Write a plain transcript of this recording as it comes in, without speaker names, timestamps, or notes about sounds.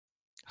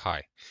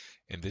Hi,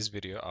 in this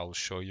video I will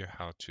show you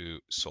how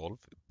to solve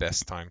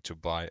best time to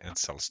buy and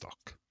sell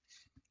stock.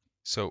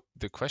 So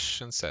the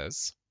question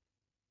says,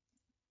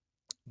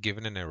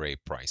 given an array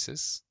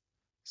prices,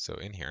 so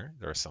in here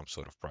there are some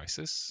sort of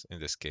prices. In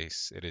this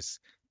case it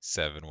is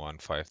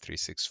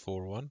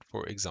 715361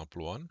 for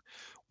example 1,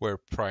 where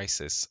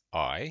prices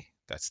I,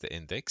 that's the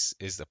index,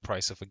 is the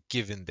price of a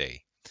given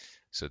day.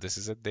 So this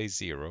is at day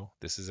 0,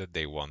 this is at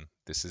day 1,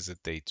 this is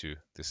at day 2,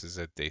 this is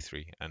at day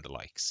 3, and the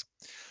likes.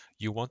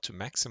 You want to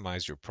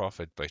maximize your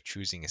profit by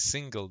choosing a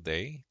single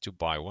day to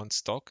buy one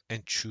stock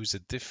and choose a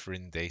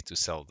different day to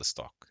sell the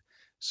stock.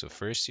 So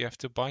first you have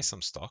to buy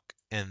some stock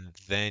and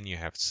then you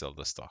have to sell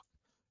the stock.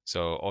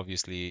 So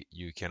obviously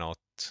you cannot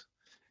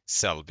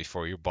sell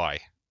before you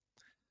buy.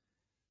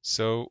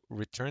 So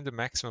return the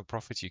maximum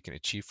profit you can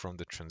achieve from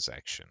the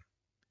transaction.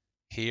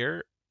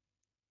 Here,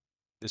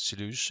 the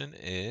solution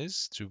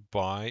is to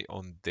buy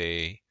on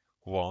day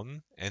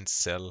 1 and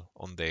sell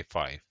on day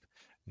 5.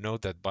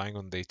 Note that buying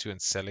on day 2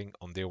 and selling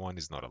on day 1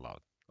 is not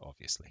allowed,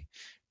 obviously,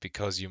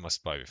 because you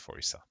must buy before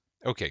you sell.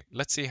 Okay,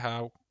 let's see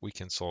how we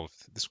can solve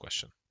this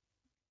question.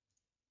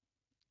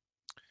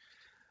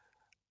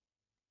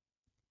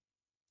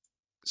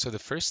 So the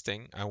first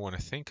thing I want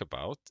to think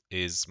about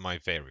is my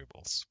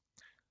variables.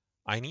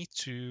 I need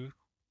to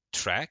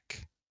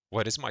track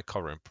what is my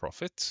current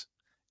profit,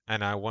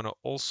 and I want to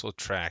also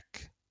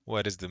track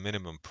what is the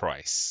minimum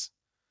price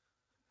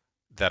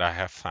that I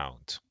have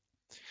found.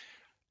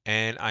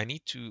 And I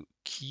need to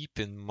keep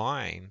in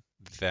mind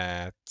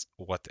that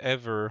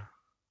whatever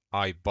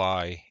I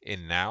buy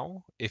in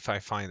now, if I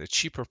find a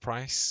cheaper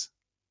price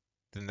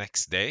the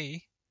next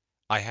day,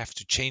 I have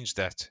to change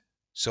that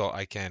so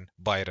I can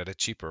buy it at a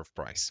cheaper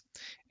price.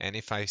 And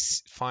if I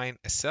find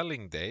a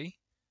selling day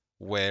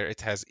where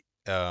it has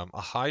a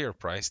higher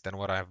price than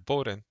what I've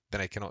bought in,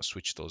 then I cannot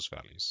switch those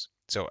values.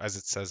 So as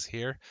it says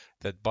here,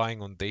 that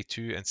buying on day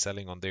 2 and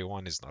selling on day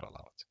 1 is not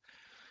allowed.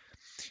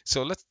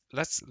 So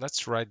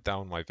let's write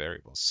down my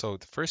variables. So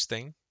the first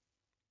thing,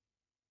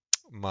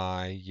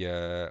 my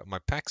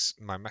max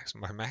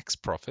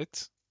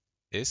profit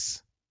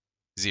is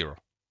 0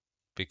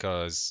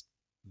 because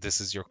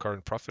this is your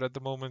current profit at the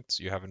moment.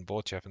 You haven't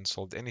bought, you haven't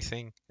sold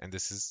anything, and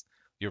this is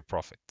your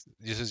profit.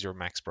 This is your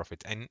max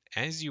profit. And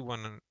as you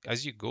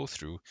go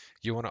through,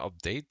 you want to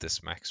update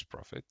this max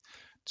profit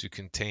to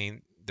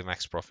contain the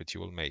max profit you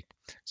will make.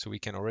 So we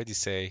can already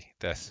say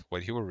that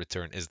what you will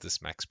return is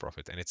this max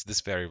profit, and it's this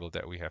variable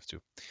that we have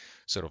to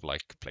sort of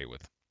like play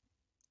with.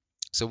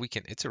 So we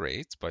can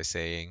iterate by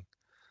saying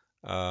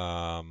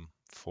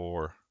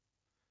for,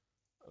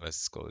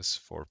 let's go this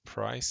for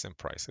price and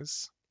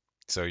prices.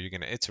 So you're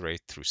going to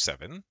iterate through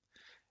 7,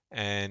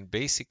 and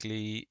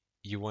basically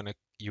you want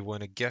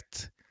to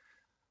get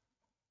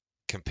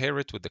compare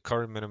it with the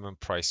current minimum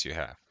price you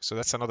have. So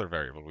that's another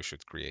variable we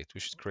should create.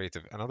 We should create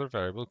another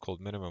variable called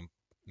minimum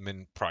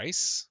min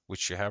price,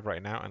 which you have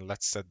right now, and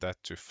let's set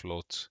that to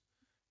float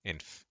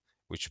inf,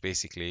 which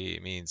basically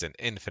means an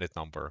infinite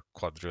number,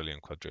 quadrillion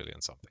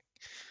something.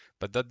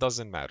 But that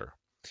doesn't matter.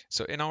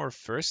 So in our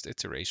first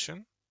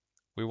iteration,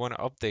 we want to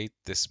update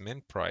this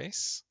min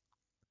price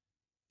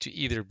to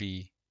either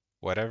be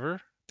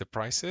whatever the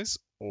price is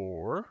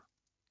or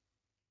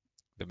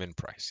the min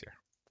price here.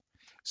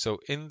 So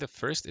in the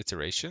first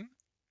iteration,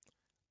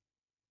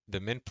 the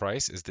min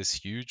price is this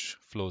huge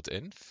float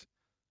inf,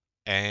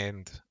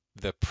 and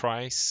the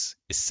price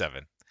is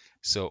 7.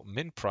 So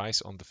min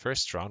price on the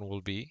first round will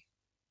be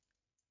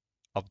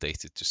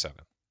updated to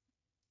 7.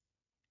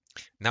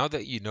 Now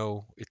that you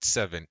know it's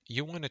 7,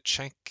 you want to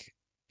check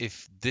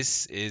if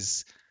this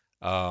is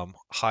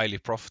highly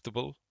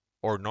profitable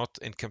or not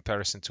in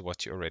comparison to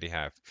what you already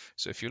have.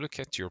 So if you look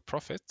at your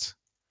profit,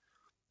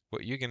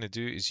 what you're going to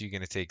do is you're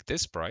going to take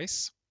this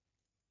price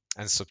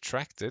and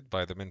subtract it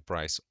by the min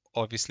price.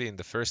 Obviously, in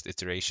the first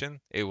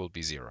iteration, it will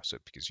be 0, so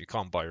because you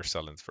can't buy or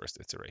sell in the first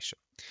iteration.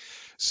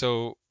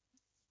 So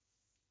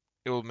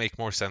it will make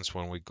more sense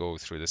when we go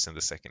through this in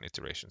the second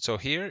iteration. So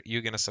here,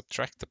 you're going to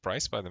subtract the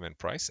price by the min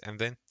price, and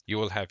then you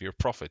will have your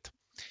profit.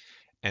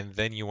 And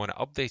then you want to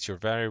update your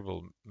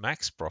variable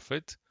max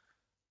profit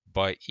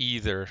by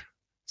either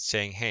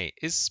saying, hey,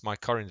 is my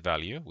current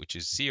value, which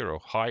is 0,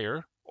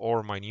 higher,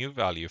 or my new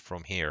value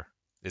from here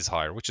is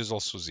higher, which is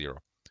also 0.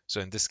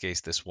 So in this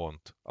case, this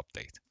won't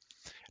update.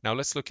 Now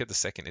let's look at the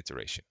second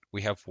iteration.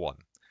 We have 1.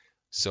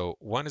 So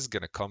 1 is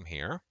going to come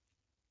here,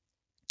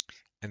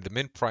 and the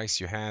min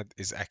price you had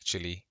is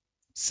actually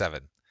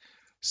 7.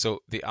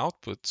 So the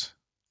output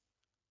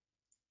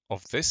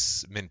of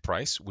this min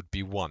price would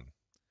be 1,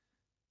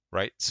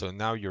 right? So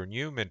now your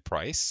new min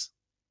price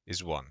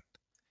is 1,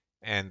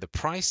 and the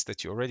price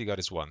that you already got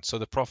is 1. So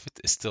the profit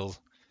is still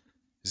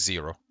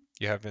 0.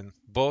 You haven't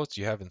bought,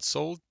 you haven't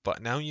sold,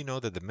 but now you know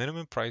that the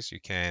minimum price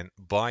you can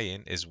buy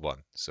in is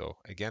 1. So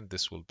again,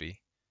 this will be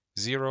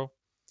 0.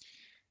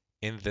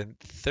 In the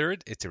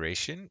third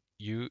iteration,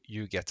 you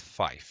get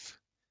 5.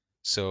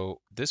 So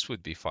this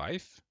would be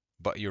 5,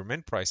 but your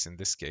min price in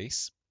this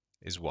case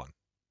is 1,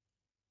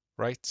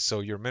 right? So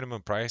your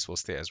minimum price will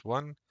stay as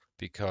 1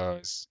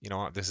 because, you know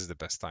what, this is the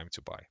best time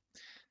to buy.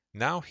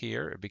 Now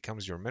here it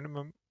becomes your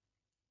minimum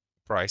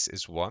price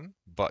is 1,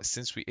 but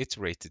since we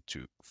iterated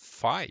to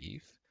 5,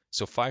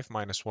 so 5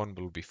 minus 1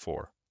 will be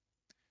 4.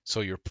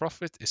 So your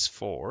profit is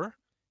 4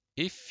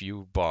 if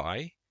you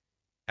buy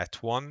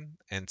at 1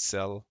 and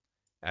sell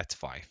at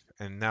 5.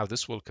 And now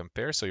this will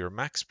compare. So your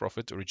max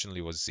profit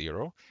originally was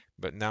 0,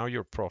 but now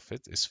your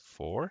profit is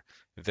 4.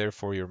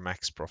 Therefore, your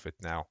max profit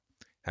now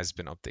has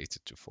been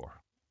updated to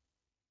 4.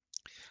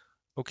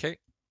 Okay,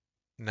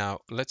 now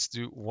let's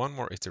do one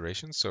more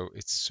iteration so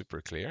it's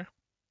super clear.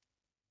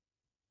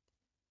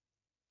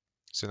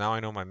 So now I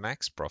know my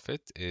max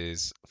profit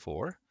is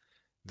 4.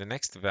 The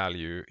next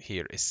value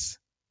here is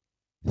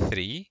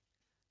 3.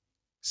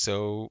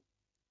 So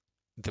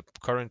the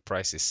current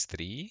price is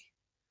 3.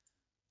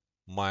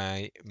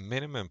 My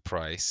minimum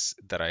price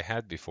that I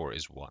had before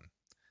is 1.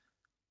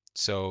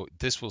 So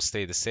this will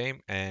stay the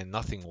same and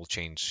nothing will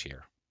change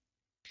here.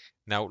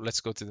 Now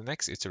let's go to the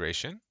next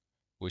iteration,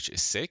 which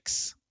is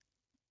 6.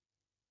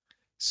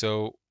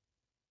 So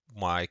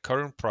my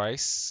current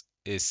price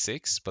is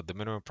 6, but the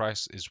minimum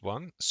price is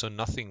 1, so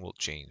nothing will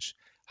change.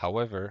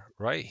 However,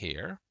 right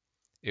here,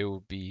 it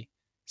will be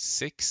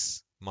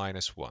 6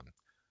 minus 1.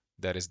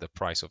 That is the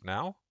price of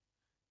now,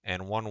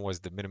 and 1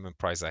 was the minimum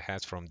price I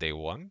had from day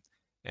 1,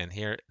 and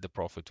here the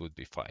profit would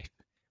be 5.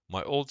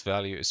 My old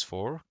value is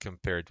 4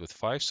 compared with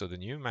 5, so the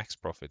new max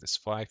profit is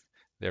 5.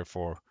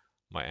 Therefore,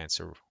 my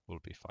answer will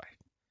be 5.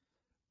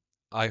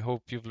 I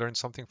hope you've learned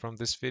something from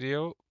this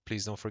video.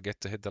 Please don't forget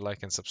to hit the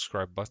like and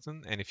subscribe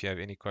button. And if you have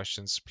any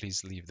questions,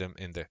 please leave them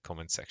in the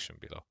comment section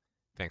below.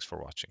 Thanks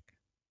for watching.